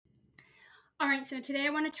All right, so today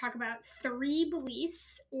I want to talk about three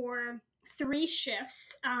beliefs or three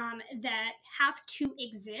shifts that have to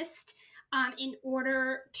exist in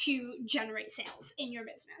order to generate sales in your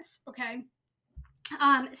business. Okay.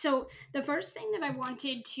 So the first thing that I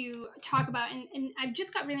wanted to talk about, and I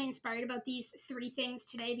just got really inspired about these three things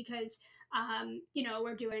today because,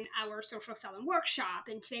 we're doing our social selling workshop,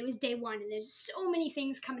 and today was day one, and there's so many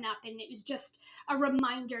things coming up, and it was just a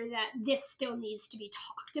reminder that this still needs to be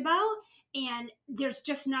talked about, and there's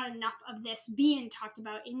just not enough of this being talked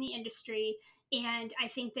about in the industry, and I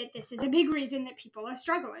think that this is a big reason that people are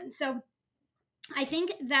struggling. So I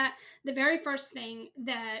think that the very first thing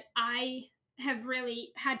that I have really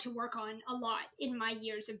had to work on a lot in my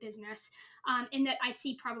years of business, and that I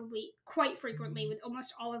see probably quite frequently with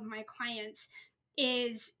almost all of my clients,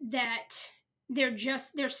 is that they're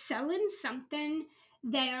selling something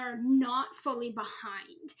they're not fully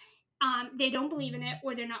behind. They don't believe in it,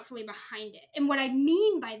 or they're not fully behind it. And what I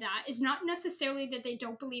mean by that is not necessarily that they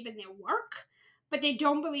don't believe in their work, but they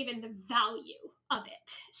don't believe in the value of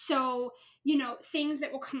it. So things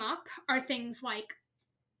that will come up are things like,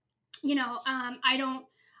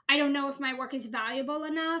 I don't know if my work is valuable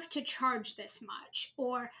enough to charge this much,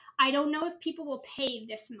 or I don't know if people will pay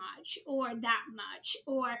this much or that much,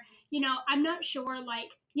 or I'm not sure, like,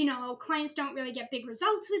 clients don't really get big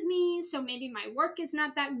results with me, so maybe my work is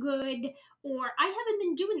not that good, or I haven't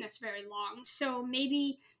been doing this very long, so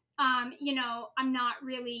maybe I'm not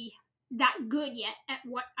really that good yet at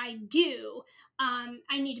what I do.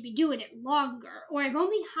 I need to be doing it longer, or I've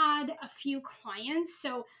only had a few clients,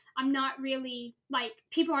 so I'm not really, like,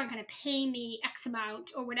 people aren't going to pay me X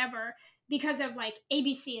amount or whatever because of like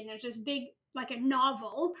ABC. And there's this big, like, a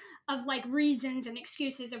novel of like reasons and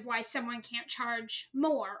excuses of why someone can't charge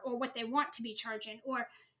more, or what they want to be charging, or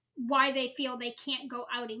why they feel they can't go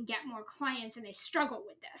out and get more clients, and they struggle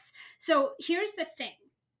with this. So here's the thing.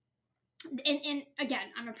 And again,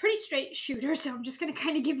 I'm a pretty straight shooter, so I'm just going to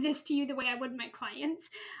kind of give this to you the way I would my clients,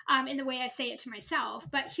 and the way I say it to myself.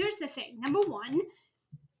 But here's the thing. Number one,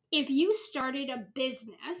 if you started a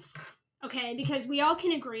business, okay, because we all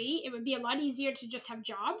can agree it would be a lot easier to just have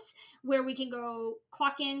jobs where we can go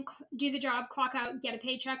clock in, do the job, clock out, get a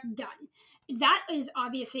paycheck, done. That is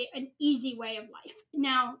obviously an easy way of life.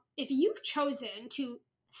 Now, if you've chosen to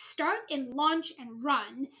start and launch and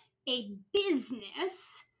run a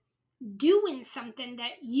business doing something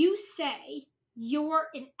that you say you're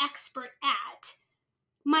an expert at,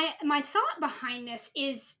 my thought behind this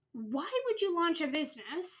is, why would you launch a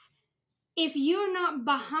business if you're not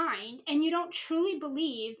behind and you don't truly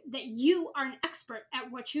believe that you are an expert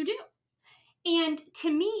at what you do? And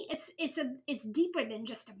to me, it's deeper than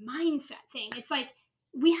just a mindset thing. It's like,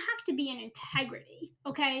 we have to be in integrity.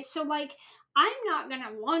 Okay, so like, I'm not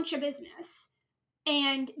gonna launch a business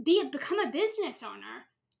and become a business owner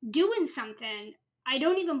doing something I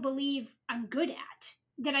don't even believe I'm good at,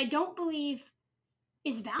 that I don't believe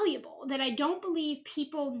is valuable, that I don't believe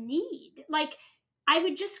people need. Like, I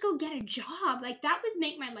would just go get a job. Like, that would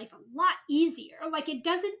make my life a lot easier. Like, it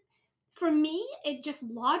doesn't, for me, it just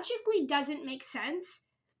logically doesn't make sense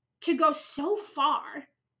to go so far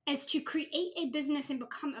as to create a business and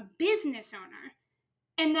become a business owner,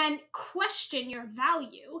 and then question your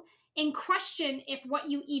value, and question if what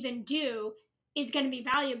you even do is going to be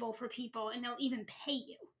valuable for people and they'll even pay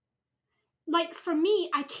you. Like, for me,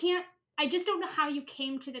 I just don't know how you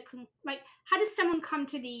came to the like, how does someone come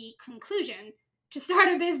to the conclusion to start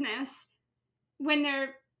a business when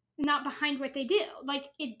they're not behind what they do? Like,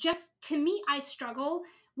 it just, to me, I struggle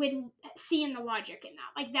with seeing the logic in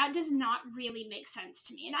that. Like, that does not really make sense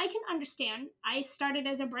to me. And I can understand, I started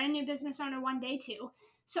as a brand new business owner one day too,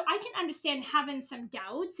 so I can understand having some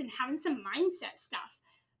doubts and having some mindset stuff.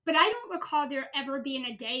 But I don't recall there ever being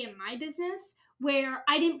a day in my business where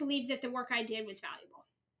I didn't believe that the work I did was valuable.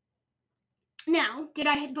 Now, did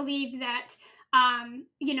I believe that,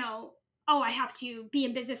 oh, I have to be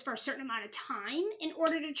in business for a certain amount of time in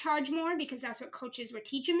order to charge more because that's what coaches were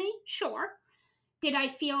teaching me? Sure. Did I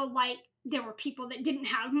feel like there were people that didn't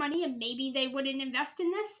have money and maybe they wouldn't invest in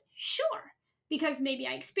this? Sure. Because maybe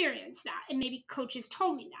I experienced that and maybe coaches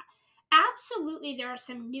told me that. Absolutely, there are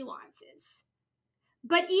some nuances.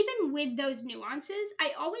 But even with those nuances,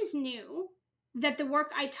 I always knew that the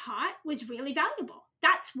work I taught was really valuable.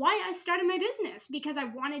 That's why I started my business, because I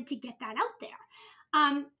wanted to get that out there.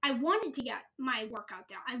 I wanted to get my work out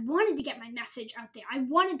there. I wanted to get my message out there. I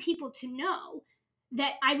wanted people to know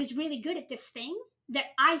that I was really good at this thing that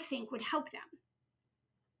I think would help them.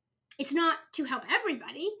 It's not to help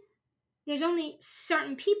everybody. There's only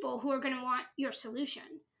certain people who are going to want your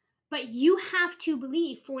solution. But you have to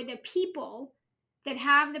believe, for the people that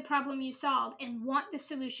have the problem you solve and want the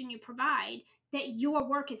solution you provide, that your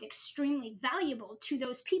work is extremely valuable to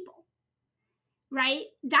those people, right?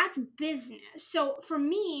 That's business. So for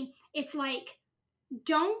me, it's like,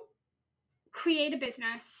 don't create a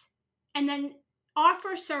business and then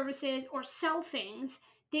offer services or sell things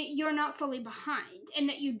that you're not fully behind and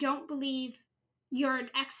that you don't believe you're an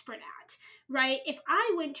expert at, right? If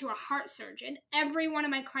I went to a heart surgeon, every one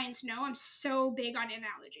of my clients know I'm so big on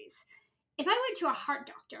analogies. If I went to a heart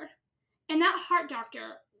doctor and that heart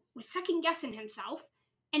doctor was second guessing himself,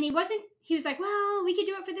 and he was like, well, we could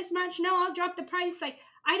do it for this much. No, I'll drop the price. Like,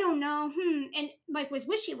 I don't know. And like was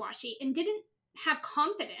wishy-washy and didn't have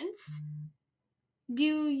confidence. Do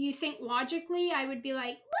you think logically I would be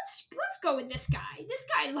like, let's go with this guy? This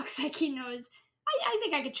guy looks like he knows. I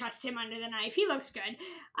think I could trust him under the knife. He looks good.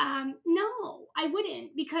 No, I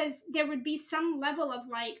wouldn't, because there would be some level of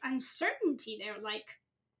like uncertainty there. Like,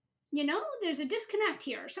 there's a disconnect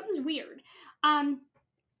here. Something's weird.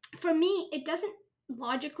 For me, it doesn't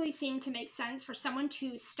logically seem to make sense for someone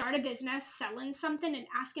to start a business selling something and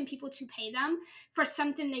asking people to pay them for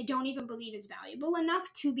something they don't even believe is valuable enough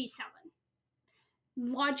to be selling.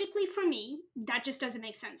 Logically, for me, that just doesn't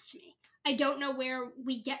make sense to me. I don't know where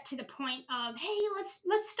we get to the point of, hey,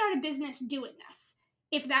 let's start a business doing this,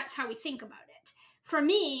 if that's how we think about it. For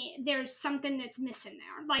me, there's something that's missing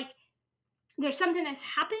there. Like, there's something that's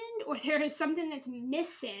happened, or there is something that's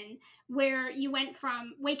missing, where you went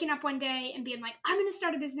from waking up one day and being like, I'm going to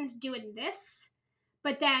start a business doing this,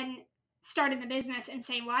 but then starting the business and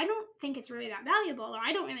saying, well, I don't think it's really that valuable, or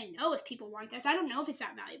I don't really know if people want this. I don't know if it's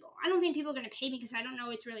that valuable. I don't think people are going to pay me because I don't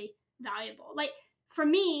know it's really valuable. Like, for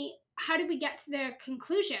me, how did we get to the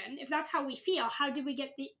conclusion? If that's how we feel, how did we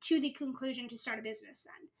get to the conclusion to start a business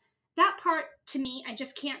then? That part, to me, I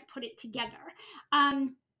just can't put it together.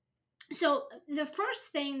 So the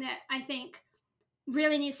first thing that I think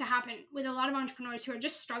really needs to happen with a lot of entrepreneurs who are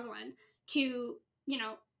just struggling to,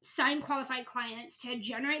 sign qualified clients, to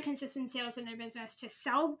generate consistent sales in their business, to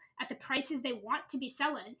sell at the prices they want to be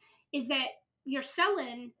selling, is that you're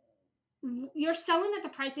selling at the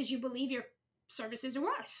prices you believe your services are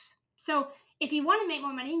worth. So if you want to make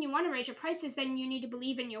more money and you want to raise your prices, then you need to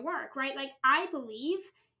believe in your work, right? Like, I believe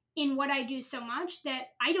in what I do so much that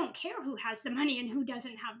I don't care who has the money and who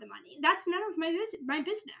doesn't have the money. That's none of my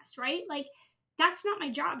business, right? Like, that's not my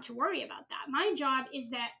job to worry about that. My job is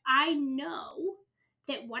that I know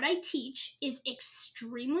that what I teach is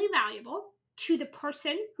extremely valuable to the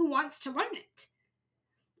person who wants to learn it.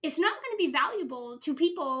 It's not going to be valuable to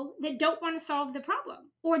people that don't want to solve the problem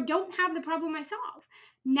or don't have the problem I solve.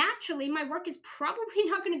 Naturally, my work is probably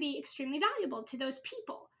not going to be extremely valuable to those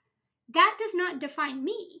people. That does not define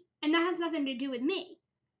me, and that has nothing to do with me.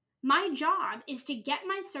 My job is to get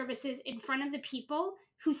my services in front of the people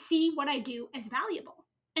who see what I do as valuable.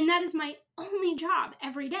 And that is my only job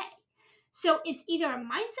every day. So it's either a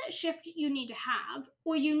mindset shift you need to have,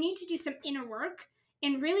 or you need to do some inner work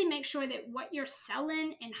and really make sure that what you're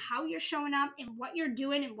selling and how you're showing up and what you're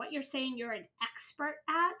doing and what you're saying you're an expert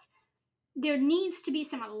at, there needs to be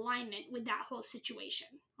some alignment with that whole situation.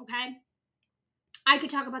 Okay? I could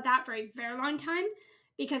talk about that for a very long time,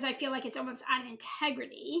 because I feel like it's almost out of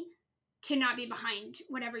integrity to not be behind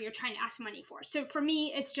whatever you're trying to ask money for. So for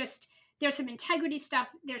me, it's just, there's some integrity stuff,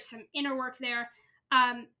 there's some inner work there.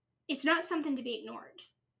 It's not something to be ignored.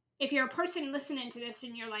 If you're a person listening to this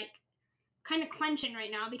and you're like kind of clenching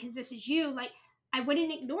right now because this is you, like, I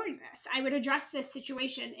wouldn't ignore this. I would address this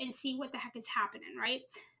situation and see what the heck is happening, right?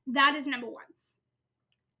 That is number one.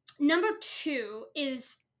 Number two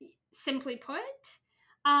is, simply put,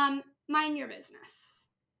 mind your business.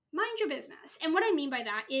 Mind your business. And what I mean by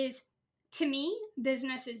that is, to me,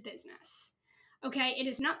 business is business. Okay? It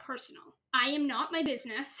is not personal. I am not my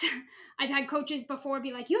business. I've had coaches before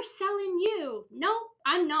be like, you're selling you. No,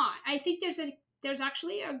 I'm not. I think there's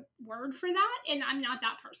actually a word for that, and I'm not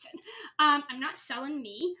that person. I'm not selling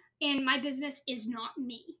me, and my business is not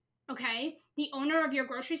me. Okay? The owner of your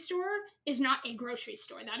grocery store is not a grocery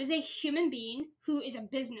store. That is a human being who is a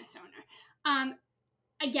business owner.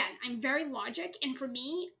 Again, I'm very logic, and for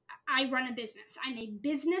me, I run a business. I'm a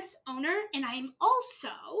business owner, and I am also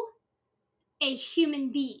a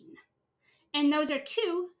human being. And those are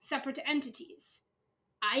two separate entities.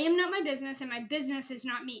 I am not my business, and my business is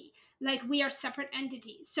not me. Like, we are separate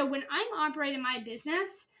entities. So when I'm operating my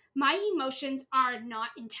business, my emotions are not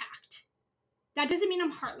intact. That doesn't mean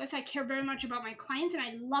I'm heartless. I care very much about my clients, and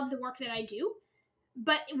I love the work that I do.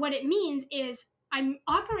 But what it means is I'm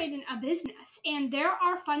operating a business, and there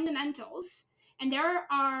are fundamentals And there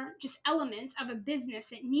are just elements of a business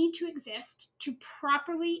that need to exist to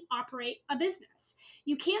properly operate a business.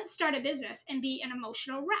 You can't start a business and be an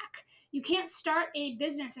emotional wreck. You can't start a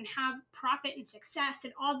business and have profit and success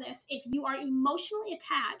and all this if you are emotionally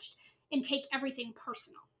attached and take everything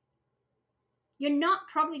personal. You're not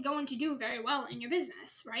probably going to do very well in your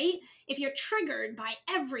business, right? If you're triggered by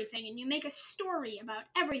everything and you make a story about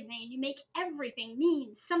everything and you make everything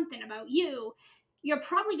mean something about you, you're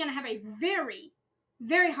probably going to have a very,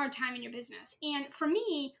 very hard time in your business. And for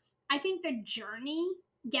me, I think the journey,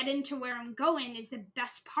 getting to where I'm going, is the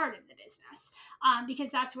best part of the business,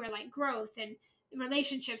 because that's where like growth and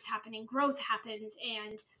relationships happen and growth happens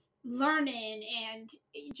and learning and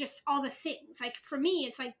just all the things. Like for me,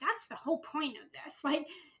 it's like that's the whole point of this. Like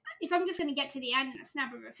if I'm just going to get to the end in a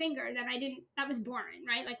snap of a finger, then that was boring,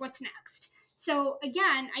 right? Like what's next? So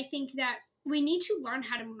again, I think that we need to learn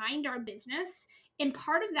how to mind our business, and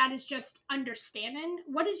part of that is just understanding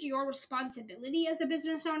what is your responsibility as a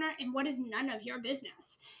business owner and what is none of your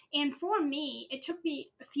business. And for me, it took me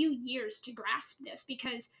a few years to grasp this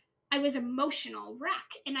because I was emotional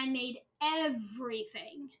wreck and I made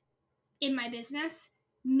everything in my business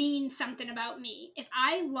means something about me. If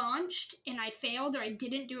I launched and I failed or I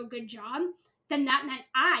didn't do a good job, then that meant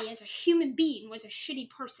I, as a human being, was a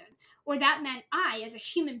shitty person. Or that meant I, as a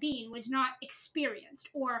human being, was not experienced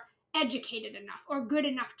or educated enough or good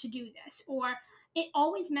enough to do this. Or it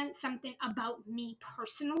always meant something about me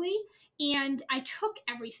personally. And I took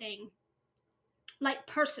everything like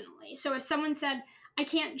personally. So if someone said, I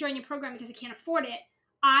can't join your program because I can't afford it,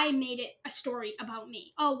 I made it a story about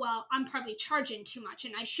me. Oh, well, I'm probably charging too much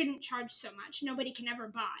and I shouldn't charge so much. Nobody can ever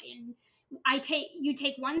buy. And you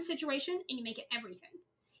take one situation and you make it everything.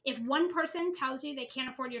 If one person tells you they can't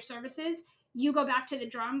afford your services, you go back to the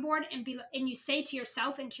drawing board and you say to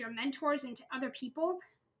yourself and to your mentors and to other people,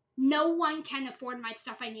 no one can afford my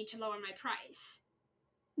stuff. I need to lower my price.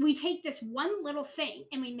 We take this one little thing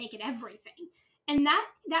and we make it everything. And that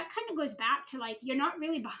kind of goes back to like, you're not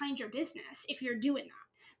really behind your business if you're doing that.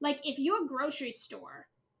 Like if your grocery store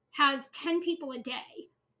has 10 people a day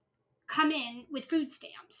come in with food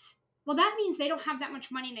stamps, well, that means they don't have that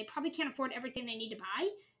much money and they probably can't afford everything they need to buy.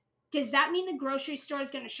 Does that mean the grocery store is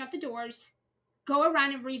going to shut the doors, go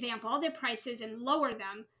around and revamp all their prices and lower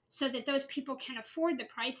them so that those people can afford the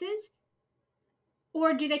prices?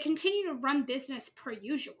 Or do they continue to run business per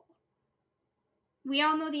usual? We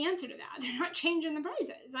all know the answer to that. They're not changing the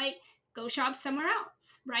prices. Like, go shop somewhere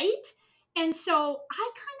else, right? And so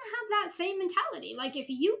I kind of have that same mentality. Like, if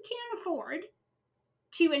you can't afford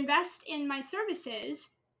to invest in my services,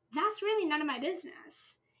 that's really none of my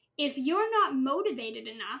business. If you're not motivated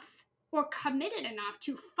enough or committed enough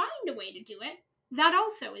to find a way to do it, that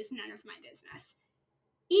also is none of my business.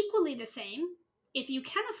 Equally the same, if you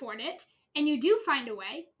can afford it and you do find a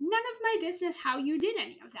way, none of my business how you did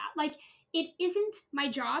any of that. Like, it isn't my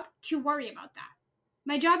job to worry about that.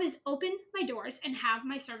 My job is open my doors and have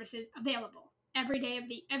my services available every day of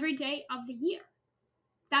the year.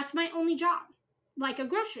 That's my only job. Like a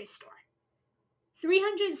grocery store.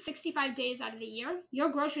 365 days out of the year, your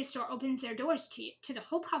grocery store opens their doors to the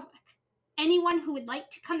whole public. Anyone who would like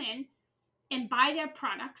to come in and buy their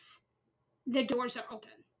products, the doors are open.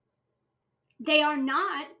 They are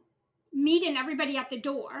not meeting everybody at the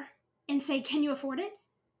door and say, can you afford it?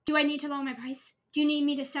 Do I need to lower my price? Do you need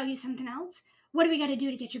me to sell you something else? What do we got to do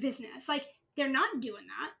to get your business? Like, they're not doing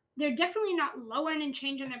that. They're definitely not lowering and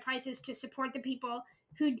changing their prices to support the people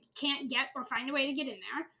who can't get or find a way to get in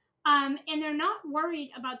there. And they're not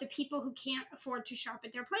worried about the people who can't afford to shop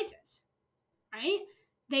at their places, right?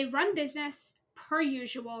 They run business per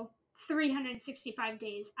usual 365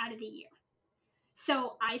 days out of the year.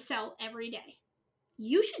 So I sell every day.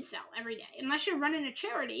 You should sell every day. Unless you're running a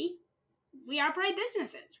charity, we operate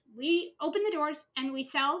businesses. We open the doors and we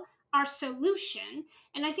sell our solution.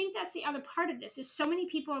 And I think that's the other part of this is so many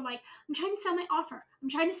people are like, I'm trying to sell my offer. I'm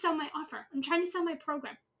trying to sell my offer. I'm trying to sell my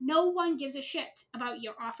program. No one gives a shit about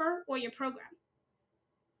your offer or your program.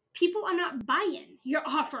 People are not buying your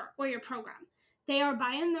offer or your program. They are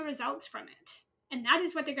buying the results from it. And that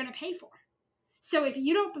is what they're going to pay for. So if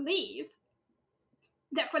you don't believe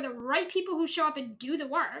that for the right people who show up and do the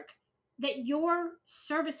work, that your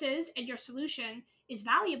services and your solution is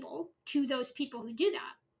valuable to those people who do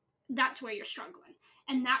that, that's where you're struggling.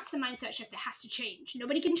 And that's the mindset shift that has to change.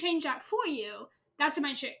 Nobody can change that for you. That's the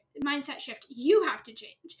mindset shift you have to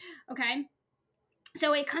change. Okay?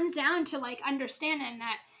 So it comes down to like understanding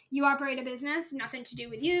that you operate a business, nothing to do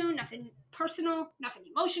with you, nothing personal, nothing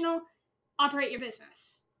emotional. Operate your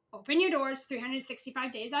business. Open your doors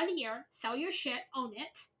 365 days out of the year, sell your shit, own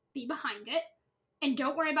it, be behind it, And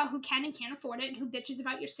don't worry about who can and can't afford it, and who bitches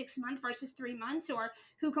about your 6 month versus 3 months, or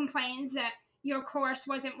who complains that your course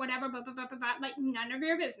wasn't whatever, blah, blah, blah, blah, blah. Like, none of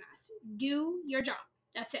your business. Do your job.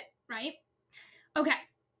 That's it, right? Okay.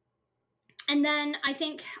 And then I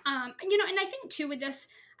think, and I think too with this,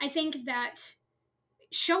 I think that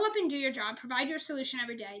show up and do your job, provide your solution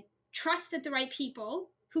every day, trust that the right people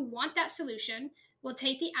who want that solution will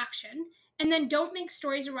take the action, and then don't make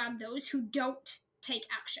stories around those who don't take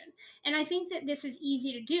action. And I think that this is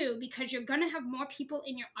easy to do because you're going to have more people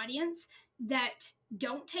in your audience that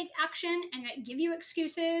don't take action and that give you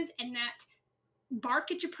excuses and that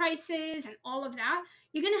bark at your prices and all of that.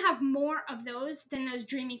 You're going to have more of those than those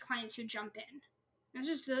dreamy clients who jump in. That's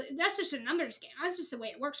just a numbers game. That's just the way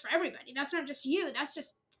it works for everybody. That's not just you. That's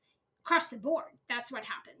just across the board. That's what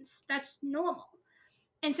happens. That's normal.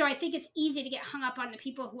 And so I think it's easy to get hung up on the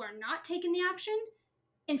people who are not taking the action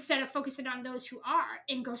instead of focusing on those who are,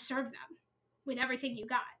 and go serve them with everything you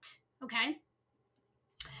got. Okay?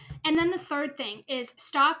 And then the third thing is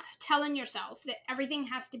stop telling yourself that everything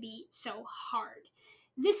has to be so hard.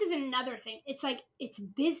 This is another thing. It's like, it's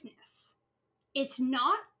business. It's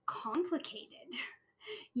not complicated.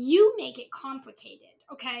 You make it complicated,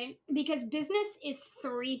 okay? Because business is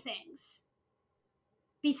 3 things.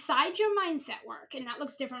 Besides your mindset work, and that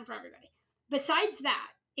looks different for everybody. Besides that,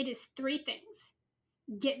 it is 3 things.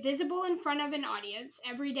 Get visible in front of an audience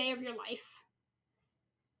every day of your life.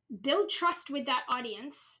 Build trust with that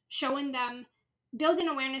audience, showing them, build an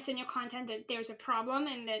awareness in your content that there's a problem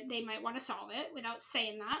and that they might want to solve it without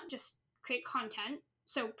saying that. Just create content.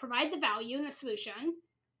 So provide the value and the solution,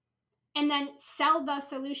 and then sell the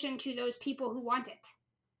solution to those people who want it.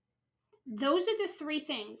 Those are the 3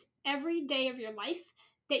 things every day of your life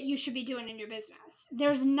that you should be doing in your business.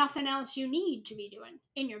 There's nothing else you need to be doing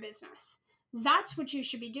in your business. That's what you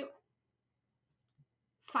should be doing.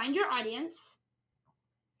 Find your audience,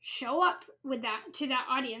 show up with that to that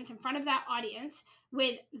audience, in front of that audience,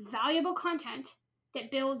 with valuable content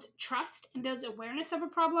that builds trust and builds awareness of a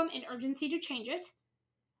problem and urgency to change it,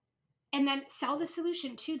 and then sell the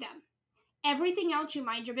solution to them. Everything else, you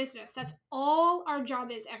mind your business. That's all our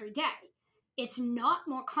job is every day. It's not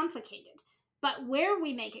more complicated. But where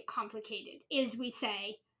we make it complicated is we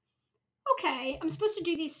say, okay, I'm supposed to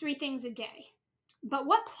do these 3 things a day, but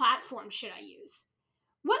what platform should I use?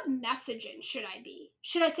 What messaging should I be?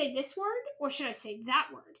 Should I say this word or should I say that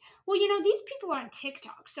word? Well, these people are on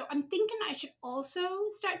TikTok, so I'm thinking I should also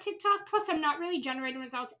start TikTok. Plus, I'm not really generating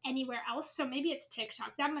results anywhere else, so maybe it's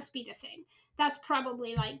TikTok. That must be the thing. That's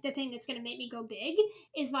probably like the thing that's going to make me go big,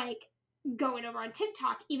 is like going over on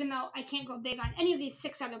TikTok, even though I can't go big on any of these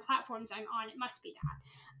 6 other platforms I'm on. It must be that.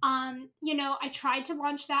 I tried to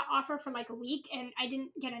launch that offer for like a week and I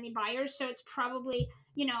didn't get any buyers. So it's probably,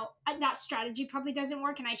 that strategy probably doesn't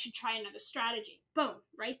work and I should try another strategy. Boom,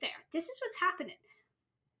 right there. This is what's happening.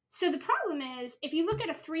 So the problem is, if you look at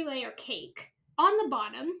a 3-layer cake, on the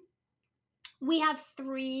bottom, we have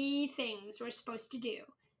 3 things we're supposed to do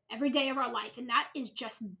every day of our life. And that is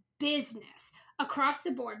just business across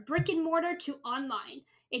the board, brick and mortar to online.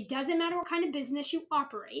 It doesn't matter what kind of business you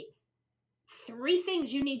operate. 3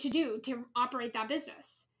 things you need to do to operate that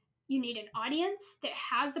business. You need an audience that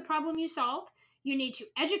has the problem you solve. You need to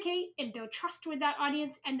educate and build trust with that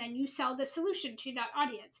audience, and then you sell the solution to that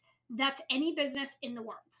audience. That's any business in the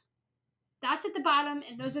world. That's at the bottom,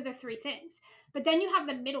 and those are the 3 things. But then you have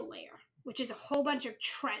the middle layer, which is a whole bunch of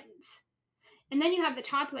trends. And then you have the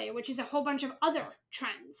top layer, which is a whole bunch of other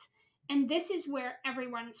trends. And this is where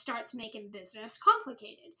everyone starts making business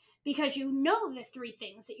complicated, because you know the 3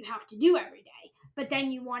 things that you have to do every day, but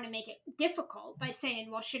then you want to make it difficult by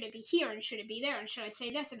saying, well, should it be here and should it be there? And should I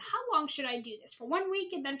say this? And how long should I do this? For 1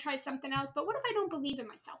 week and then try something else? But what if I don't believe in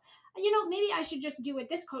myself? Maybe I should just do what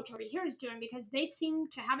this coach over here is doing because they seem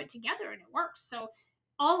to have it together and it works. So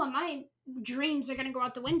all of my dreams are going to go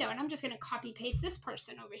out the window and I'm just going to copy paste this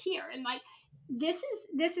person over here. And like, this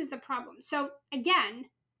is the problem. So again,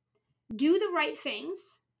 do the right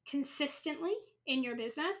things consistently in your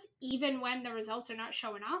business, even when the results are not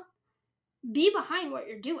showing up. Be behind what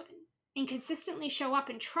you're doing and consistently show up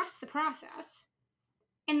and trust the process,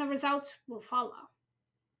 and the results will follow.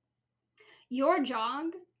 Your job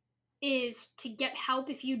is to get help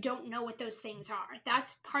if you don't know what those things are.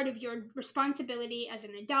 That's part of your responsibility as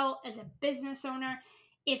an adult, as a business owner.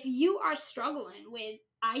 If you are struggling with,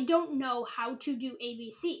 I don't know how to do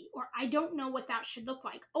ABC, or I don't know what that should look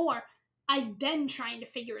like, or I've been trying to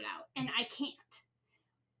figure it out and I can't.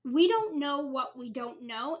 We don't know what we don't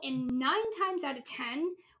know, and 9 times out of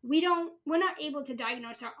 10, we're not able to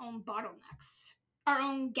diagnose our own bottlenecks, our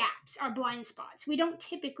own gaps, our blind spots. We don't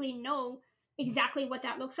typically know exactly what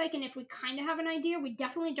that looks like. And if we kind of have an idea, we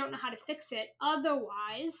definitely don't know how to fix it.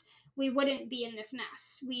 Otherwise, we wouldn't be in this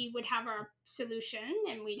mess. We would have our solution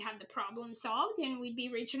and we'd have the problem solved and we'd be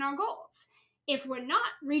reaching our goals. If we're not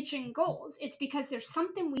reaching goals, it's because there's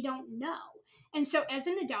something we don't know. And so, as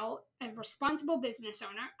an adult, a responsible business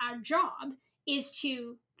owner, our job is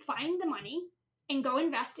to find the money and go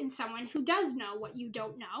invest in someone who does know what you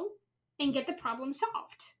don't know and get the problem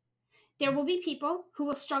solved. There will be people who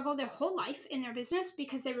will struggle their whole life in their business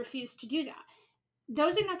because they refuse to do that.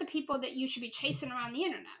 Those are not the people that you should be chasing around the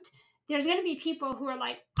internet. There's going to be people who are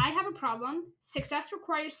like, I have a problem. Success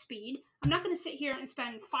requires speed. I'm not going to sit here and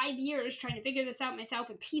spend 5 years trying to figure this out myself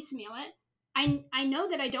and piecemeal it. I know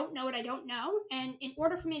that I don't know what I don't know. And in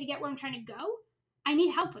order for me to get where I'm trying to go, I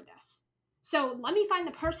need help with this. So let me find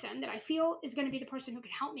the person that I feel is going to be the person who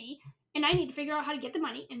can help me. And I need to figure out how to get the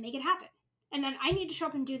money and make it happen. And then I need to show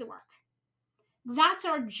up and do the work. That's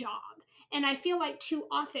our job. And I feel like too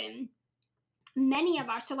often, many of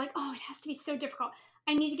us are like, oh, it has to be so difficult.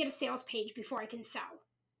 I need to get a sales page before I can sell.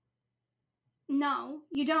 No,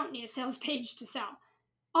 you don't need a sales page to sell.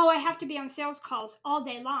 Oh, I have to be on sales calls all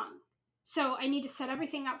day long. So I need to set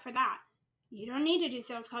everything up for that. You don't need to do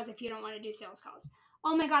sales calls if you don't want to do sales calls.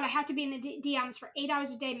 Oh my God, I have to be in the DMs for 8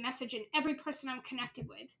 hours a day messaging every person I'm connected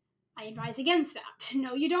with. I advise against that.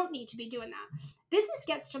 No, you don't need to be doing that. Business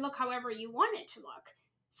gets to look however you want it to look.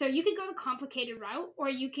 So you could go the complicated route or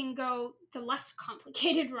you can go the less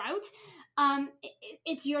complicated route.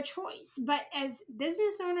 It's your choice. But as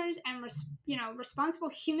business owners and responsible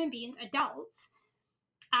human beings, adults,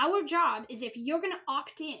 our job is, if you're going to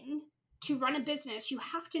opt in to run a business, you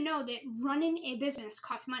have to know that running a business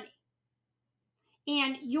costs money.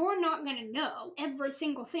 And you're not going to know every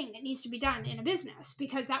single thing that needs to be done in a business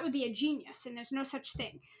because that would be a genius and there's no such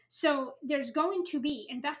thing. So there's going to be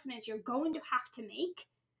investments you're going to have to make.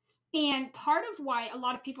 And part of why a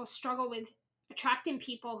lot of people struggle with attracting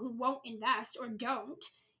people who won't invest or don't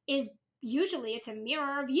is usually it's a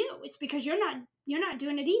mirror of you. It's because you're not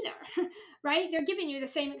doing it either, right? They're giving you the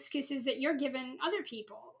same excuses that you're giving other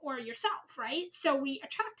people or yourself, right? So we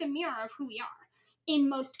attract a mirror of who we are in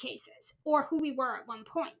most cases, or who we were at one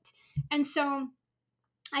point. And so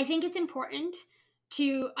I think it's important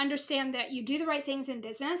to understand that you do the right things in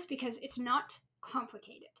business because it's not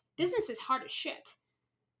complicated. Business is hard as shit,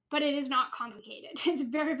 but it is not complicated. It's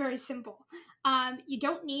very, very simple. You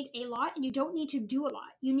don't need a lot and you don't need to do a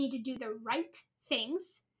lot. You need to do the right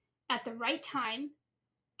things at the right time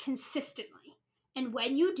consistently. And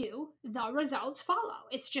when you do, the results follow.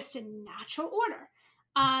 It's just a natural order.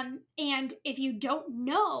 And if you don't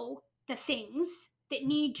know the things that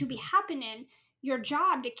need to be happening, your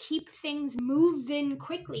job to keep things moving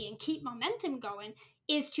quickly and keep momentum going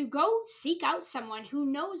is to go seek out someone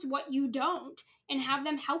who knows what you don't and have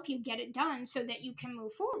them help you get it done so that you can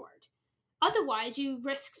move forward. Otherwise, you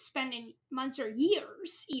risk spending months or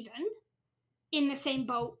years even in the same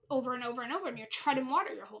boat over and over and over, and you're treading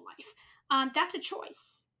water your whole life. That's a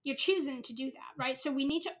choice. You're choosing to do that, right? So we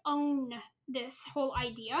need to own this whole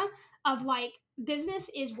idea of like, business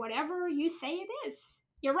is whatever you say it is.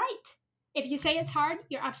 You're right. If you say it's hard,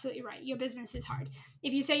 you're absolutely right. Your business is hard.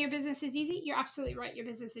 If you say your business is easy, you're absolutely right. Your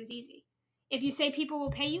business is easy. If you say people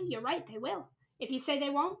will pay you, you're right. They will. If you say they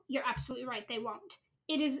won't, you're absolutely right. They won't.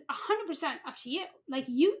 It is 100% up to you. Like,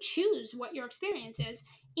 you choose what your experience is,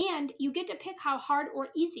 and you get to pick how hard or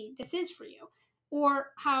easy this is for you, or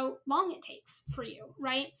how long it takes for you,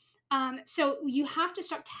 right? So you have to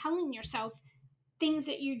stop telling yourself things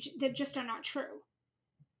that just are not true.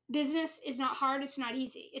 Business is not hard. It's not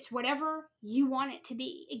easy. It's whatever you want it to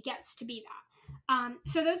be. It gets to be that.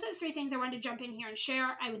 So those are the 3 things I wanted to jump in here and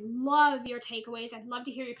share. I would love your takeaways. I'd love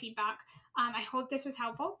to hear your feedback. I hope this was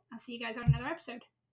helpful. I'll see you guys on another episode.